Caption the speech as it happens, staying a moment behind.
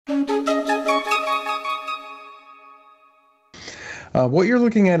What you're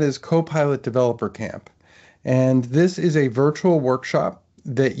looking at is Copilot Developer Camp. And this is a virtual workshop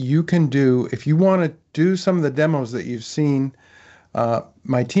that you can do if you want to do some of the demos that you've seen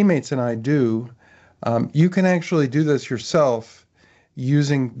my teammates and I do. You can actually do this yourself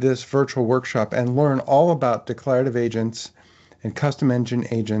using this virtual workshop and learn all about declarative agents and custom engine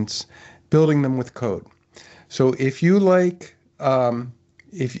agents, building them with code. So if you like,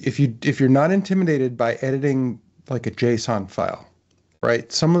 if you're not intimidated by editing like a JSON file,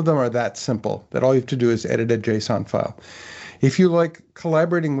 right? Some of them are that simple that all you have to do is edit a JSON file. If you like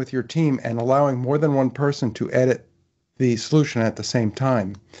collaborating with your team and allowing more than one person to edit the solution at the same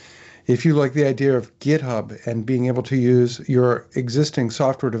time, if you like the idea of GitHub and being able to use your existing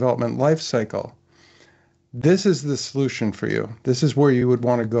software development lifecycle, this is the solution for you. This is where you would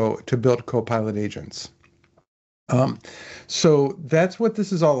want to go to build Copilot agents. So that's what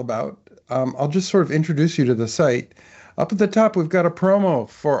this is all about. I'll just sort of introduce you to the site. Up at the top, we've got a promo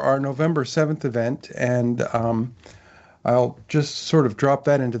for our November 7th event, and I'll just sort of drop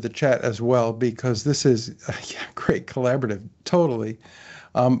that into the chat as well, because this is great collaborative, totally.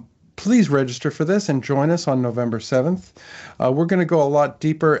 Please register for this and join us on November 7th. We're going to go a lot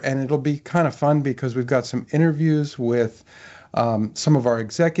deeper, and it'll be kind of fun because we've got some interviews with some of our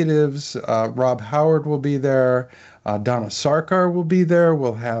executives. Rob Howard will be there. Donna Sarkar will be there.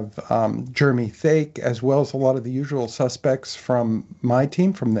 We'll have Jeremy Thake, as well as a lot of the usual suspects from my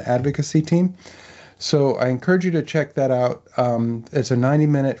team, from the advocacy team. So I encourage you to check that out. It's a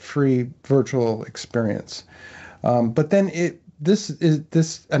 90-minute free virtual experience. But then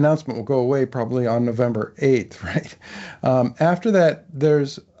this announcement will go away probably on November 8th, right? After that,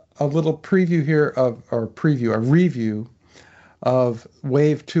 there's a little preview here a review of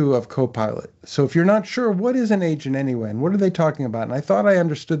Wave 2 of Copilot. So if you're not sure what is an agent anyway, and what are they talking about, and I thought I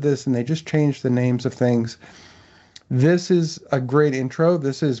understood this, and they just changed the names of things, this is a great intro.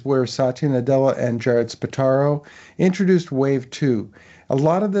 This is where Satya Nadella and Jared Spataro introduced Wave 2. A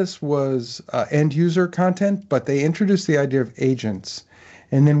lot of this was end-user content, but they introduced the idea of agents.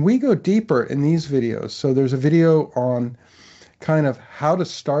 And then we go deeper in these videos. So there's a video on kind of how to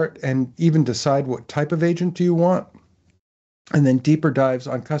start and even decide what type of agent do you want. And then deeper dives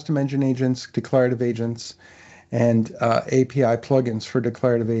on custom engine agents, declarative agents, and API plugins for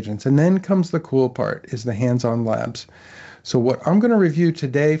declarative agents. And then comes the cool part, is the hands-on labs. So what I'm going to review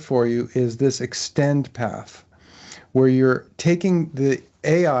today for you is this extend path, where you're taking the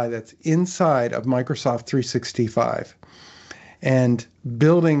AI that's inside of Microsoft 365 and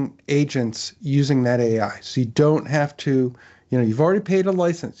building agents using that AI. So you don't have to, you've already paid a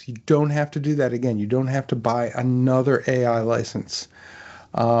license. You don't have to do that again. You don't have to buy another AI license.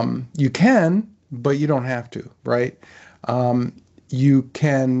 You can, but you don't have to, right? You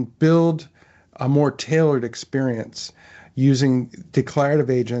can build a more tailored experience using declarative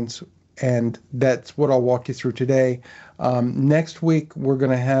agents, and that's what I'll walk you through today. Next week, we're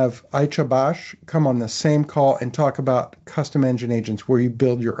going to have Aicha Bash come on the same call and talk about custom engine agents where you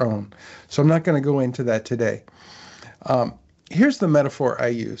build your own. So I'm not going to go into that today. Here's the metaphor I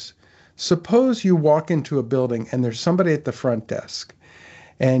use. Suppose you walk into a building and there's somebody at the front desk.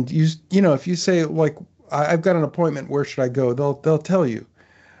 And if you say, like, I've got an appointment, where should I go? They'll tell you.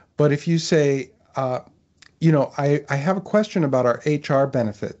 But if you say, I have a question about our HR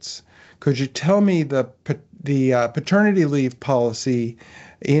benefits. Could you tell me the paternity leave policy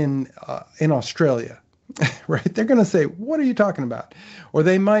in Australia? Right? They're going to say, what are you talking about? Or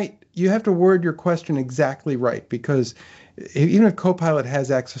you have to word your question exactly right, because even if Copilot has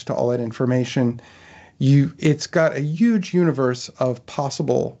access to all that information, it's got a huge universe of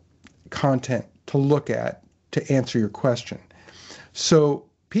possible content to look at to answer your question. So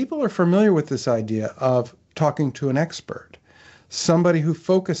people are familiar with this idea of talking to an expert, somebody who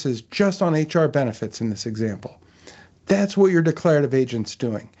focuses just on HR benefits in this example. That's what your declarative agent's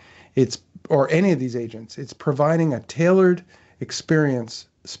doing. Or any of these agents. It's providing a tailored experience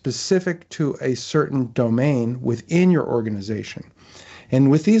specific to a certain domain within your organization. And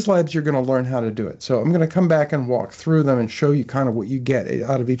with these labs, you're going to learn how to do it. So I'm going to come back and walk through them and show you kind of what you get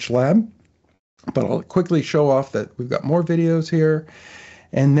out of each lab. But I'll quickly show off that we've got more videos here.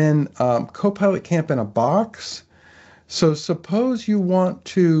 And then Copilot Camp in a box. So suppose you want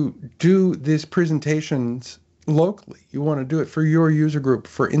to do these presentations locally. You want to do it for your user group,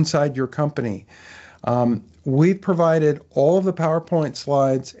 for inside your company. We've provided all of the PowerPoint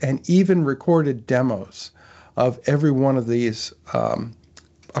slides and even recorded demos of every one of these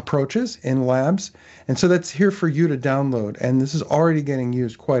approaches in labs. And so that's here for you to download. And this is already getting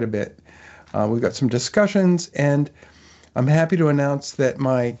used quite a bit. We've got some discussions, and I'm happy to announce that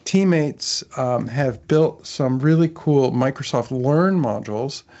my teammates have built some really cool Microsoft Learn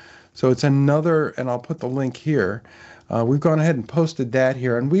modules. So it's another, and I'll put the link here. We've gone ahead and posted that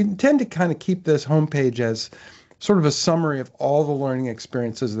here, and we intend to kind of keep this homepage as sort of a summary of all the learning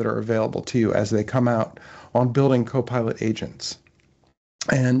experiences that are available to you as they come out on building Copilot agents.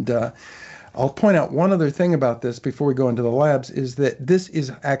 And I'll point out one other thing about this before we go into the labs is that this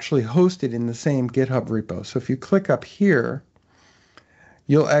is actually hosted in the same GitHub repo. So if you click up here,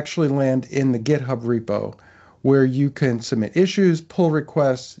 you'll actually land in the GitHub repo where you can submit issues, pull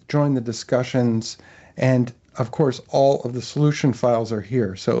requests, join the discussions, and of course, all of the solution files are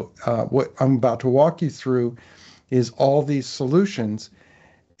here. So what I'm about to walk you through is all these solutions.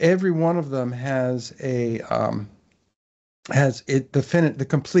 Every one of them has a the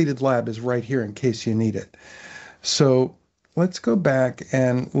completed lab is right here in case you need it. So let's go back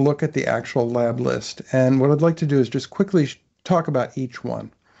and look at the actual lab list. And what I'd like to do is just quickly talk about each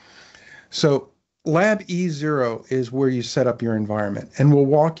one. So Lab E0 is where you set up your environment, and we'll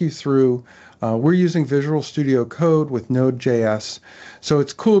walk you through. We're using Visual Studio Code with Node.js, so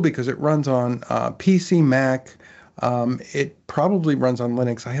it's cool because it runs on PC, Mac. It probably runs on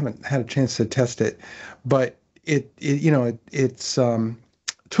Linux. I haven't had a chance to test it, but it's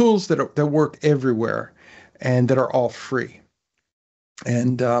tools that work everywhere and that are all free.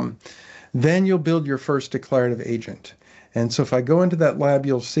 And then you'll build your first declarative agent. And so if I go into that lab,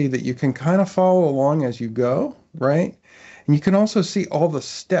 you'll see that you can kind of follow along as you go, right? And you can also see all the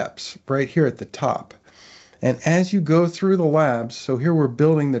steps right here at the top. And as you go through the labs, so here we're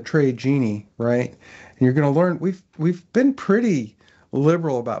building the Trade Genie, right? And you're going to learn, we've been pretty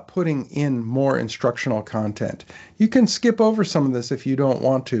liberal about putting in more instructional content. You can skip over some of this if you don't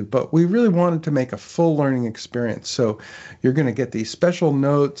want to, but we really wanted to make a full learning experience. So you're going to get these special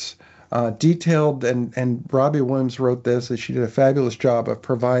notes, detailed, and Robbie Williams wrote this, and she did a fabulous job of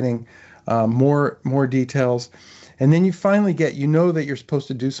providing more details. And then you finally get, you know that you're supposed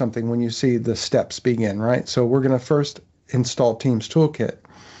to do something when you see the steps begin, right? So we're going to first install Teams Toolkit.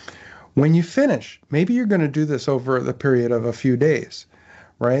 When you finish, maybe you're going to do this over the period of a few days,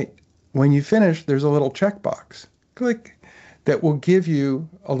 right? When you finish, there's a little checkbox. Click. That will give you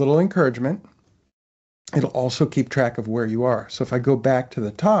a little encouragement. It'll also keep track of where you are. So if I go back to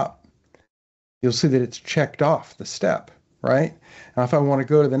the top, you'll see that it's checked off the step, right? Now, if I want to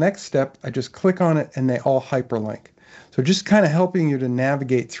go to the next step, I just click on it and they all hyperlink. So just kind of helping you to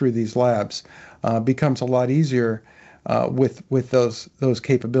navigate through these labs becomes a lot easier with those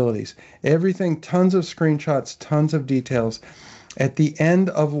capabilities. Everything, tons of screenshots, tons of details. At the end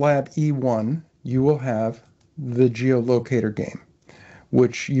of Lab E1, you will have the geolocator game,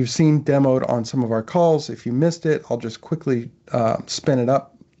 which you've seen demoed on some of our calls. If you missed it, I'll just quickly spin it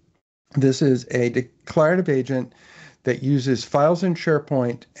up. This is a declarative agent that uses files in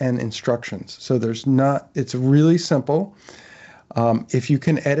SharePoint and instructions. So it's really simple. If you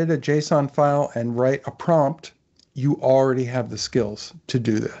can edit a JSON file and write a prompt, you already have the skills to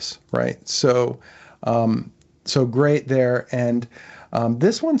do this, right? So great there. And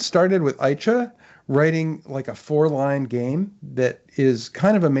this one started with Aicha writing like a 4-line game that is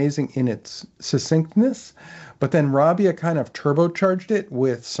kind of amazing in its succinctness. But then Rabia kind of turbocharged it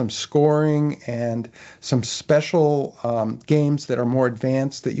with some scoring and some special games that are more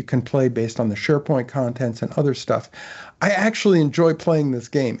advanced that you can play based on the SharePoint contents and other stuff. I actually enjoy playing this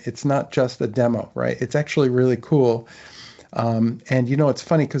game. It's not just a demo, right? It's actually really cool. And it's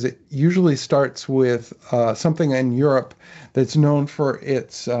funny because it usually starts with something in Europe that's known for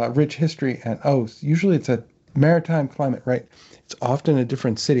its rich history. And usually it's a maritime climate, right? It's often a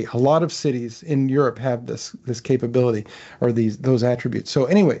different city. A lot of cities in Europe have this capability or those attributes. So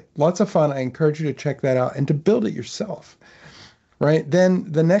anyway, lots of fun. I encourage you to check that out and to build it yourself, right?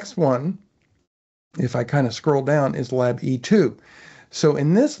 Then the next one, if I kind of scroll down, is Lab E2. So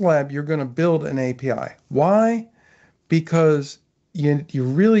in this lab, you're going to build an API. Why? Because you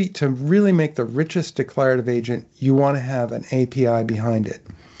really, to really make the richest declarative agent, you want to have an API behind it.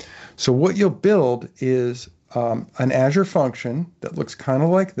 So what you'll build is an Azure function that looks kind of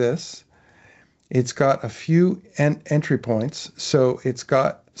like this. It's got a few entry points. So it's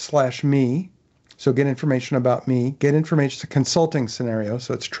got /me. So get information about me. Get information to consulting scenario.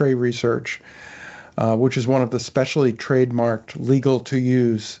 So it's trade research, which is one of the specially trademarked legal to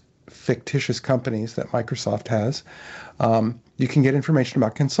use fictitious companies that Microsoft has. You can get information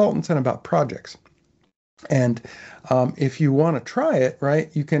about consultants and about projects. And if you want to try it, right,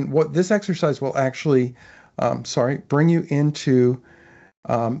 you can, this exercise will actually, bring you into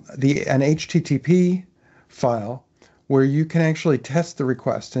an HTTP file where you can actually test the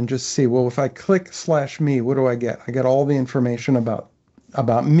request and just see, well, if I click /me, what do I get? I get all the information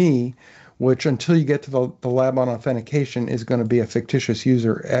about me, which until you get to the lab on authentication is going to be a fictitious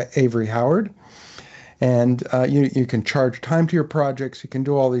user, Avery Howard. And you can charge time to your projects. You can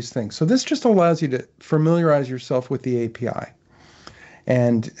do all these things. So this just allows you to familiarize yourself with the API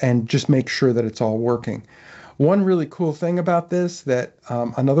and just make sure that it's all working. One really cool thing about this that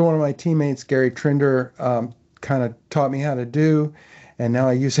another one of my teammates, Gary Trinder, kind of taught me how to do, and now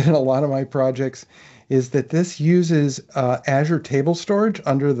I use it in a lot of my projects, is that this uses Azure Table Storage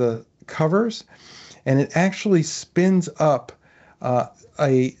under the covers, and it actually spins up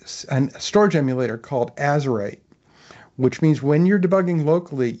a storage emulator called Azurite, which means when you're debugging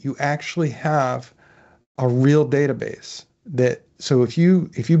locally, you actually have a real database. So if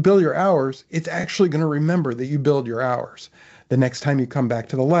you bill your hours, it's actually going to remember that you billed your hours the next time you come back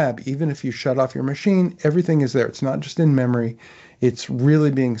to the lab. Even if you shut off your machine, everything is there. It's not just in memory. It's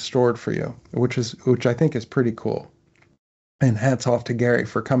really being stored for you, which I think is pretty cool. And hats off to Gary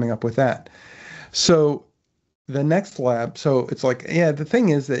for coming up with that. So the next lab, so it's like, yeah, the thing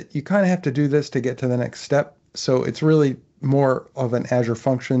is that you kind of have to do this to get to the next step. So it's really more of an Azure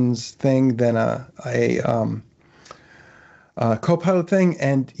Functions thing than a Copilot thing.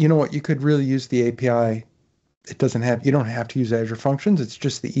 And you know what? You could really use the API. You don't have to use Azure Functions. It's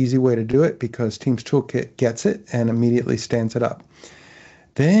just the easy way to do it because Teams Toolkit gets it and immediately stands it up.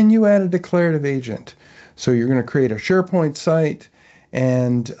 Then you add a declarative agent. So you're going to create a SharePoint site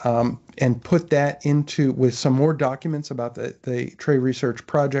and put that into with some more documents about the Trey Research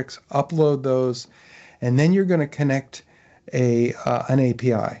projects, upload those, and then you're going to connect an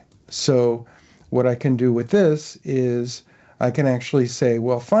API. So what I can do with this is I can actually say,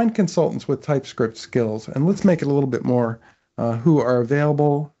 well, find consultants with TypeScript skills, and let's make it a little bit more who are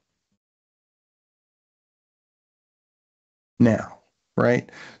available now,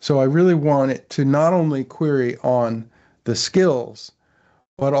 right? So I really want it to not only query on the skills,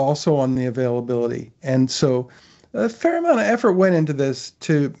 but also on the availability. And so a fair amount of effort went into this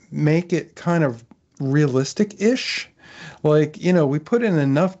to make it kind of realistic-ish. Like, we put in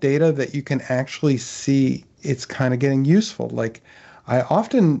enough data that you can actually see it's kind of getting useful. Like, I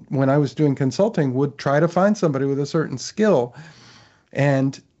often, when I was doing consulting, would try to find somebody with a certain skill.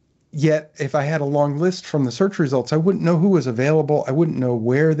 And yet, if I had a long list from the search results, I wouldn't know who was available. I wouldn't know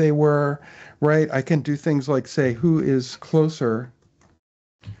where they were, right? I can do things like say, who is closer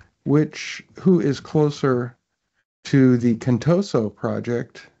to the Contoso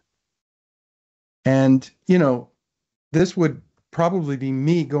project. And, this would probably be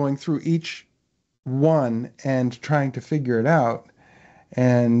me going through each one and trying to figure it out.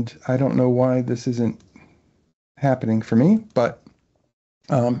 And I don't know why this isn't happening for me, but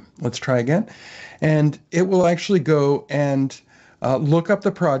let's try again. And it will actually go and look up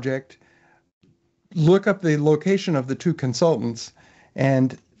the project, look up the location of the two consultants,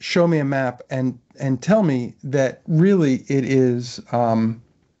 and show me a map and tell me that really it is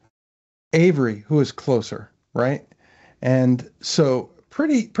Avery who is closer, right? And so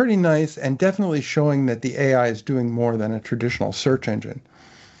pretty nice, and definitely showing that the AI is doing more than a traditional search engine.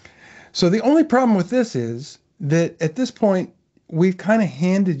 So the only problem with this is that at this point, we've kind of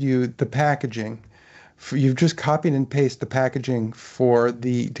handed you the packaging. You've just copied and pasted the packaging for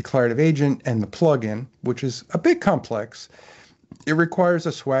the declarative agent and the plugin, which is a bit complex. It requires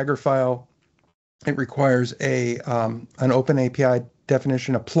a Swagger file. It requires an open API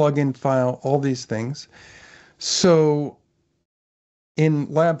definition, a plugin file, all these things. So in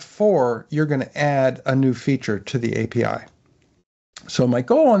Lab 4, you're going to add a new feature to the API. So my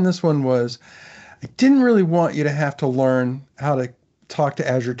goal on this one was I didn't really want you to have to learn how to talk to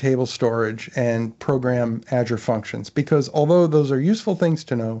Azure Table Storage and program Azure Functions, because although those are useful things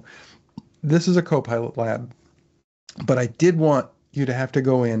to know, this is a Copilot lab. But I did want you to have to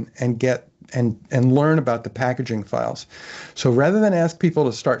go in and get and learn about the packaging files. So rather than ask people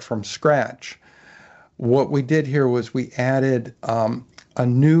to start from scratch, what we did here was we added a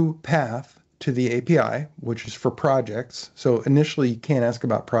new path to the API, which is for projects. So initially you can't ask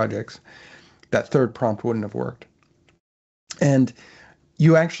about projects. That third prompt wouldn't have worked. And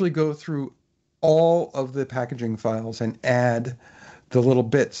you actually go through all of the packaging files and add the little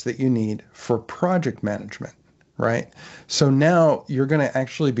bits that you need for project management, right? So now you're going to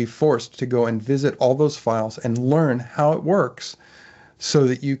actually be forced to go and visit all those files and learn how it works so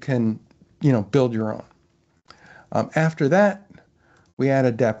that you can, build your own. After that, we add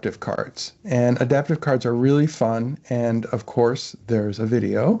adaptive cards, and adaptive cards are really fun. And of course, there's a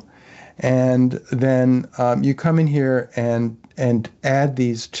video, and then you come in here and add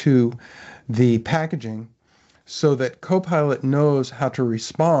these to the packaging so that Copilot knows how to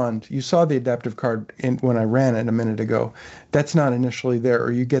respond. You saw the adaptive card when I ran it a minute ago. That's not initially there,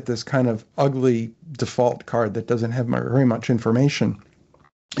 or you get this kind of ugly default card that doesn't have very much information.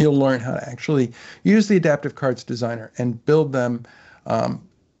 You'll learn how to actually use the adaptive cards designer and build them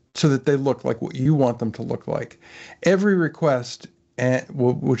so that they look like what you want them to look like. Every request,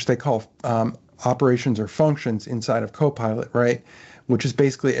 which they call operations or functions inside of Copilot, right, which is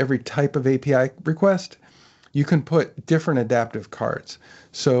basically every type of API request, you can put different adaptive cards.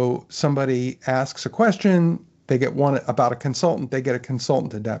 So somebody asks a question, they get one about a consultant, they get a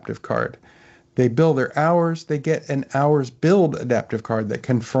consultant adaptive card. They bill their hours, they get an hours billed adaptive card that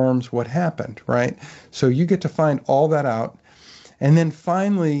confirms what happened, right? So you get to find all that out. And then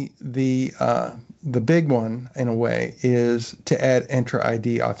finally, the big one, in a way, is to add Entra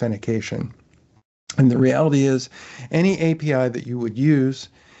ID authentication. And the reality is, any API that you would use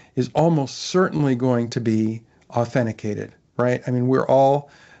is almost certainly going to be authenticated, right? I mean, we're all,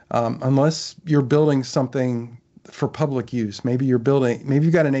 unless you're building something for public use, maybe you've got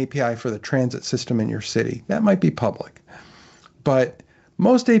an API for the transit system in your city. That might be public. But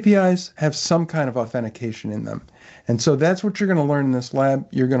most APIs have some kind of authentication in them. And so that's what you're going to learn in this lab.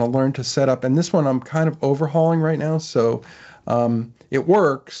 You're going to learn to set up, and this one I'm kind of overhauling right now, so it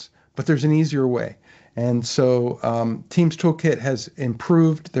works, but there's an easier way. And so Teams Toolkit has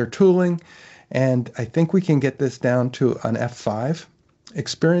improved their tooling, and I think we can get this down to an F5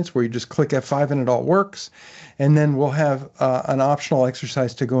 experience where you just click F5 and it all works. And then we'll have an optional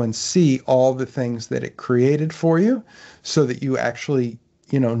exercise to go and see all the things that it created for you so that you actually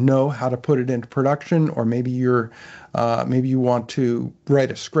know how to put it into production, or maybe maybe you want to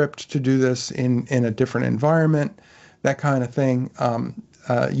write a script to do this in a different environment, that kind of thing.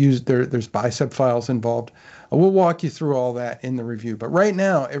 There's bicep files involved. We'll walk you through all that in the review. But right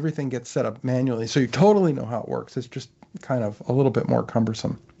now, everything gets set up manually, so you totally know how it works. It's just kind of a little bit more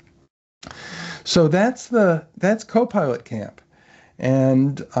cumbersome. So that's Copilot Camp,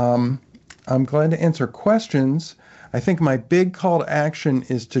 and I'm glad to answer questions. I think my big call to action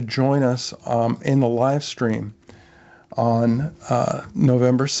is to join us in the live stream on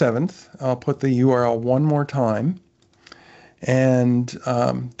November 7th. I'll put the URL one more time, and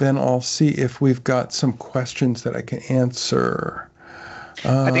then I'll see if we've got some questions that I can answer.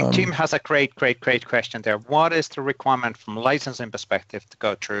 I think Jim has a great question there. What is the requirement from licensing perspective to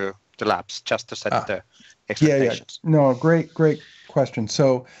go through the labs, just to set the expectations? Yeah. No, great question.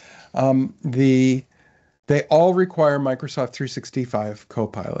 So they all require Microsoft 365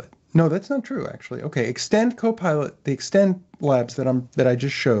 Copilot. No, that's not true, actually. Okay, Extend Copilot, the Extend labs that I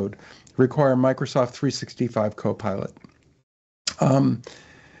just showed require Microsoft 365 Copilot.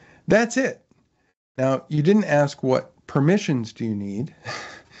 That's it. Now, you didn't ask what permissions do you need,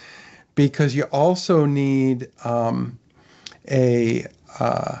 because you also need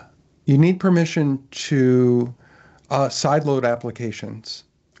you need permission to sideload applications,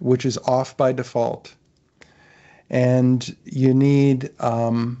 which is off by default. And you need,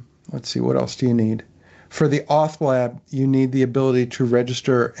 let's see, what else do you need? For the auth lab, you need the ability to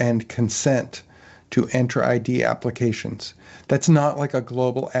register and consent to Entra ID applications. That's not like a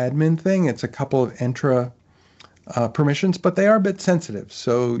global admin thing. It's a couple of Entra permissions, but they are a bit sensitive,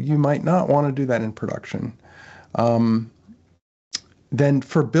 so you might not want to do that in production. Then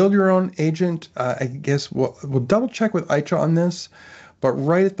for build your own agent, I guess we'll double check with Aicha on this, but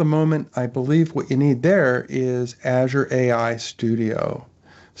right at the moment, I believe what you need there is Azure AI Studio.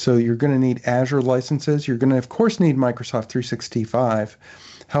 So you're going to need Azure licenses. You're going to, of course, need Microsoft 365.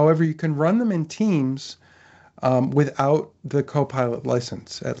 However, you can run them in Teams without the Copilot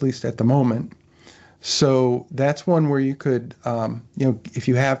license, at least at the moment. So that's one where you could, if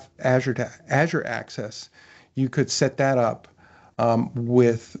you have Azure access, you could set that up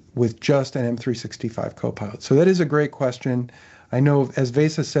with just an M365 Copilot. So that is a great question. I know, as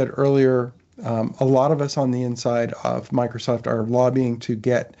Vesa said earlier, a lot of us on the inside of Microsoft are lobbying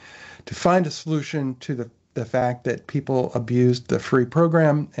to find a solution to the fact that people abused the free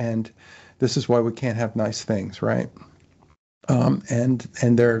program, and this is why we can't have nice things, right? And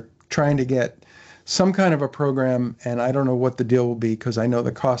they're trying to get some kind of a program, and I don't know what the deal will be, because I know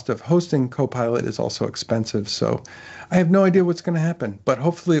the cost of hosting Copilot is also expensive. So I have no idea what's going to happen, but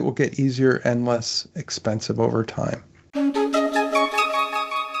hopefully it will get easier and less expensive over time.